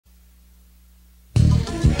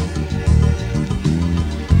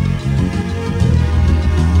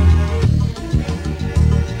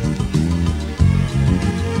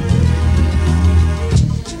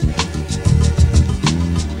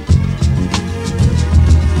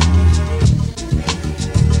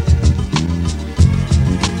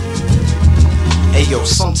yo,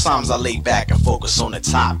 sometimes I lay back and focus on the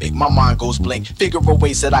topic. My mind goes blank, figure out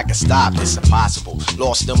ways that I can stop this impossible.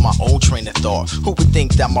 Lost in my own train of thought. Who would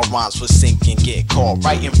think that my rhymes would sink and get caught?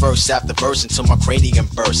 Writing verse after verse until my cranium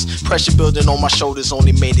burst. Pressure building on my shoulders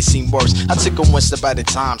only made it seem worse. I took it one step at a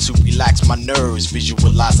time to relax my nerves.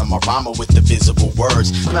 Visualizing my rhyming with the visible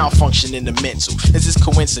words. Malfunction in the mental. Is this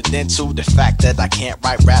coincidental? The fact that I can't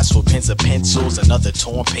write raps with pens or pencils. Another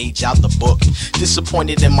torn page out the book.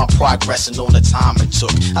 Disappointed in my progress and all the time it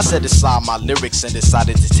took. I set aside my lyrics and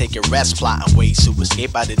decided to take a rest. Plotting ways to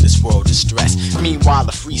escape out of this world of stress. Meanwhile,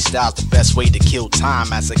 the freestyle's the best way to kill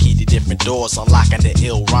time. As I key to different doors, unlocking the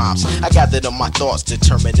ill rhymes. I gathered up my thoughts,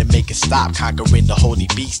 determined to make it stop. Conquering the holy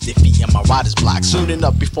beast, defeating my writer's block. Soon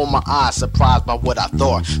enough before my eyes, surprised by what I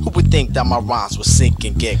thought. Who would think that my rhymes would sink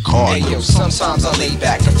and get caught? Hey yo, sometimes I lay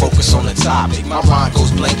back and focus on the topic. My mind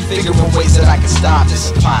goes blank, figuring ways that I can stop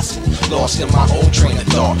this impossible. Lost in my own train of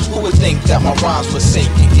thought. Who would think that my rhymes would sink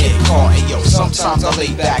and get caught? Hey yo, sometimes I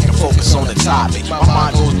lay back and focus on the topic. My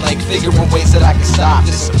mind goes blank, figuring ways that I can stop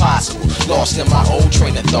this impossible. Lost in my own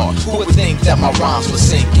train of thought. Who would think that my rhymes would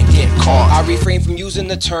sink and get caught? I refrain from using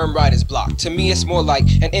the term writer's block. To me it's more like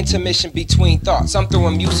an intermission between thoughts. I'm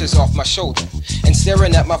throwing muses off my shoulder and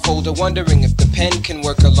staring at my folder, wondering if the pen can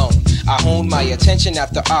work alone. I hone my attention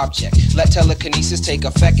at the object, let telekinesis take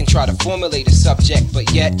effect and try to formulate a subject.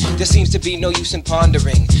 But yet, there seems to be no use in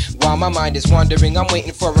pondering. While my mind is wandering, I'm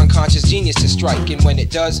waiting for unconscious genius to strike. And when it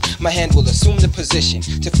does, my hand will assume the position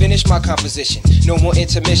to finish my composition. No more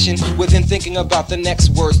intermission within thinking about the next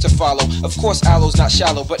words to follow. Of course, aloe's not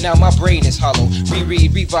shallow, but now my brain is hollow.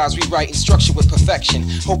 Reread, revise, rewrite, and structure with perfection.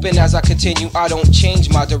 Hoping as I continue, I don't change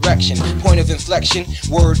my direction. Point of inflection,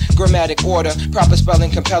 word, grammatic order, proper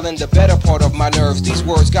spelling compelling the better part of my nerves. These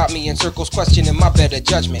words got me in circles, questioning my better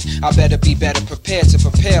judgment. I better be better prepared to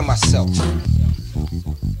prepare myself.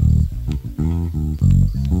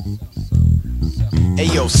 Hey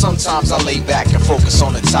yo, sometimes I lay back and focus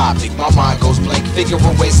on the topic. My mind goes blank, figuring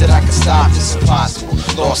ways that I can stop this impossible.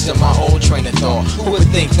 Lost in my own train of thought. Who would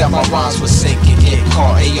think that my rhymes would sink and get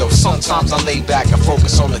caught? Hey yo, sometimes I lay back and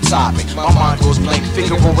focus on the topic. My mind goes blank,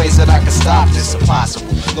 figuring ways that I can stop this impossible.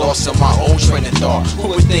 Lost in my own train of thought. Who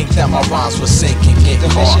would think that my rhymes would sink and get The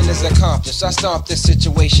caught? mission is accomplished. I stomp this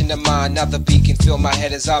situation in mind. Now the beat can fill my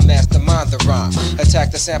head as I mastermind the rhyme. Attack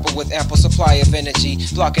the sample with ample supply of energy,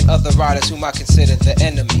 blocking other riders whom I consider the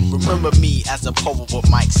enemy. Remember me as a poet with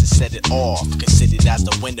mics and set it off. Considered as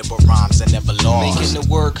the winner but rhymes I never lost. Making the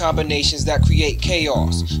word combinations that create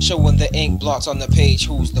chaos, showing the ink blots on the page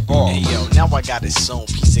who's the boss. Hey yo, now I got its own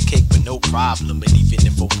piece of cake with no problem. And even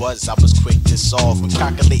if it was, I was quick to solve. When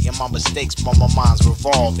calculating my mistakes, but my mind's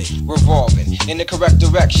revolving In the correct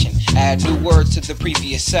direction. Add new words to the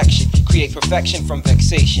previous section. Create perfection from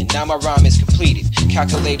vexation. Now my rhyme is completed,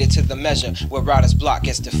 calculated to the measure where writer's block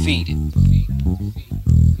gets defeated.